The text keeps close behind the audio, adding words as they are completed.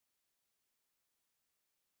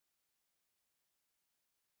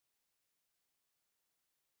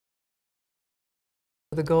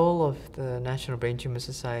The goal of the National Brain Tumor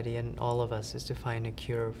Society and all of us is to find a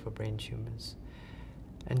cure for brain tumors.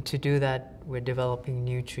 And to do that, we're developing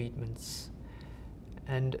new treatments.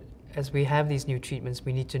 And as we have these new treatments,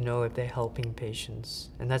 we need to know if they're helping patients.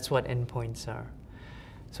 And that's what endpoints are.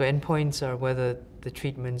 So endpoints are whether the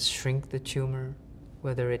treatments shrink the tumor,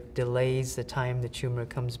 whether it delays the time the tumor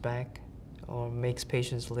comes back, or makes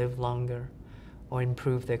patients live longer, or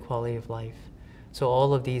improve their quality of life. So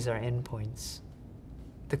all of these are endpoints.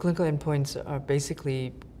 The clinical endpoints are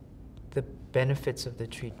basically the benefits of the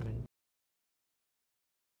treatment.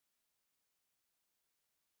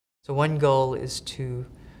 So one goal is to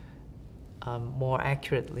more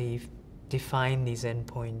accurately define these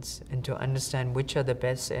endpoints and to understand which are the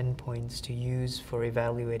best endpoints to use for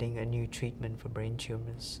evaluating a new treatment for brain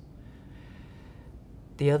tumors.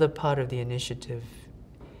 The other part of the initiative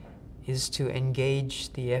is to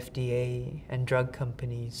engage the FDA and drug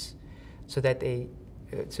companies so that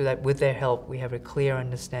with their help we have a clear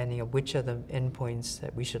understanding of which are the endpoints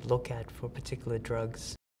that we should look at for particular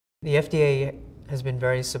drugs. The FDA has been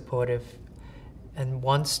very supportive and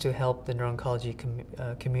wants to help the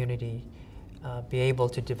neuro-oncology community be able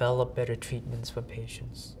to develop better treatments for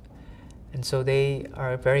patients. And so they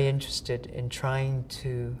are very interested in trying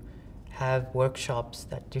to have workshops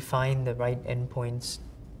that define the right endpoints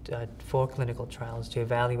for clinical trials to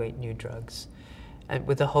evaluate new drugs. And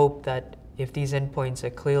with the hope that if these endpoints are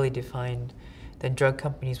clearly defined, then drug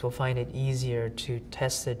companies will find it easier to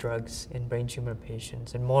test their drugs in brain tumor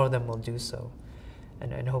patients, and more of them will do so,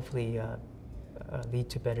 and hopefully lead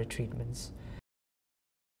to better treatments.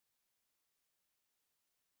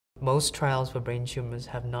 Most trials for brain tumors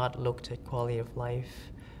have not looked at quality of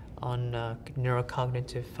life, on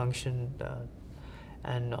neurocognitive function,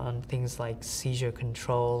 and on things like seizure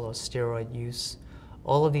control or steroid use.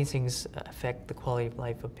 All of these things affect the quality of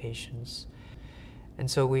life of patients. And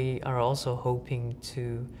so we are also hoping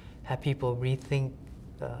to have people rethink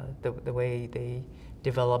the way they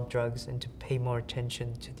develop drugs and to pay more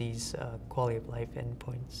attention to these quality of life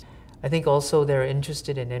endpoints. I think also they're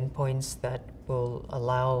interested in endpoints that will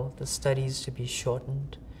allow the studies to be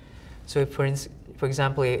shortened. So if, for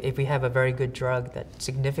example, if we have a very good drug that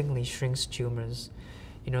significantly shrinks tumors,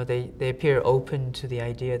 they appear open to the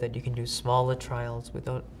idea that you can do smaller trials with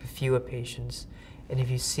fewer patients, and if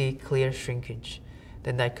you see clear shrinkage,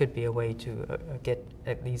 then that could be a way to get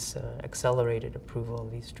at least accelerated approval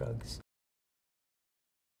of these drugs.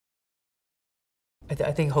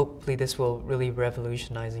 I think hopefully this will really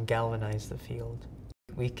revolutionize and galvanize the field.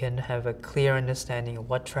 We can have a clear understanding of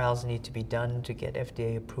what trials need to be done to get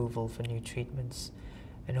FDA approval for new treatments,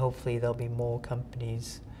 and hopefully there'll be more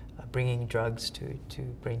companies bringing drugs to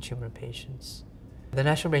brain tumor patients. The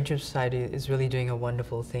National Brain Tumor Society is really doing a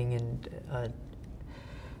wonderful thing in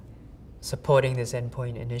supporting this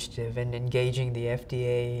endpoint initiative and engaging the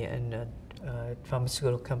FDA and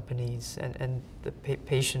pharmaceutical companies and the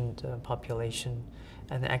patient population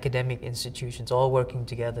and the academic institutions, all working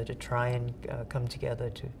together to try and come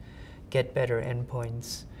together to get better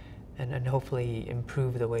endpoints and hopefully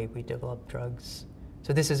improve the way we develop drugs.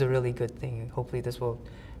 So this is a really good thing. Hopefully this will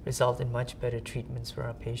result in much better treatments for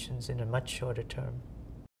our patients in a much shorter term.